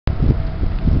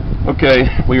Okay,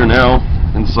 we are now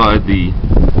inside the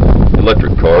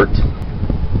electric cart.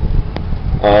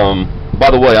 By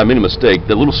the way, I made a mistake.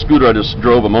 The little scooter I just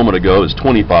drove a moment ago is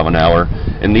 $25 an hour,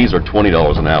 and these are $20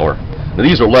 an hour. Now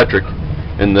these are electric,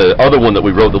 and the other one that we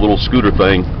rode, the little scooter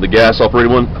thing, the gas-operated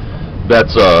one, that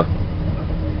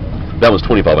was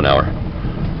 $25 an hour.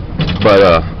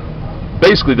 But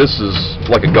basically, this is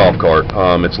like a golf cart.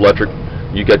 It's electric.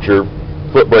 You got your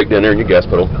foot brake down there and your gas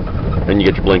pedal, and you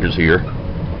get your blinkers here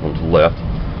on to the left,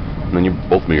 and then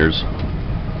both mirrors.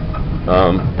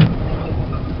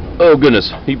 Oh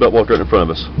goodness, he about walked right in front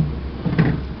of us.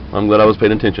 I'm glad I was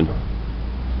paying attention.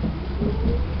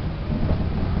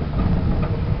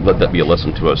 Let that be a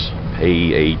lesson to us.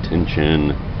 Pay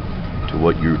attention to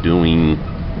what you're doing.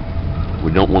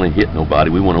 We don't want to hit nobody.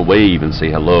 We want to wave and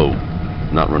say hello,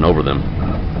 not run over them.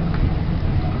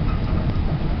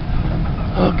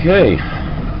 Okay.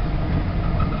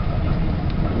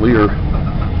 We are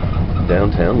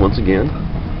downtown once again.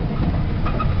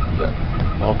 Got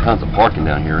all kinds of parking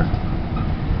down here.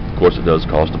 Of course, it does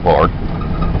cost to park.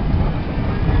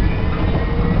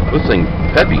 This thing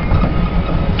peppy.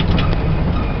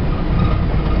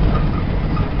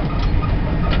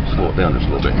 Slow it down just a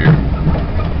little bit here.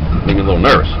 Making me a little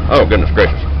nervous. Oh goodness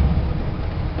gracious.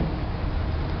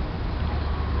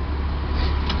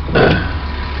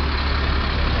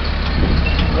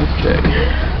 Okay,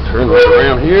 turn right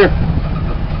around here.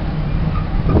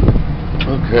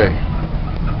 Okay.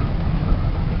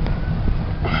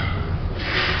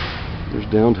 There's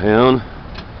downtown,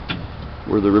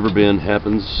 where the river bend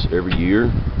happens every year.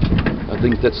 I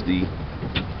think that's the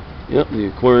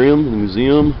aquarium, the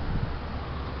museum.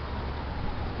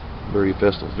 Very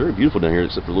festive. It's very beautiful down here,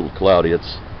 except for a little cloudy.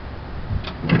 Looks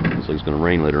like it's going to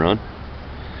rain later on.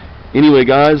 Anyway,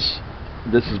 guys,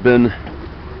 this has been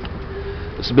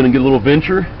a good little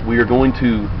venture. We are going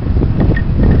to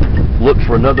look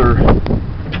for another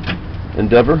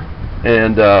endeavor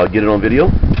and get it on video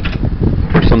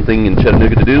for something in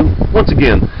Chattanooga to do. Once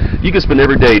again, you can spend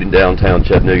every day in downtown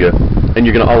Chattanooga, and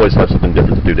you're going to always have something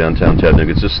different to do downtown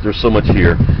Chattanooga. It's just, there's so much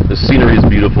here. The scenery is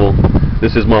beautiful.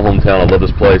 This is my hometown. I love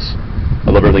this place.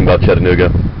 I love everything about Chattanooga.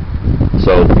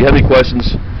 So if you have any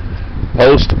questions,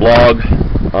 post, blog,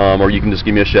 or you can just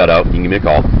give me a shout out. You can give me a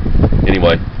call.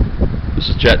 Anyway, this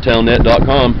is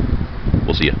ChattownNet.com.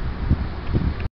 We'll see you.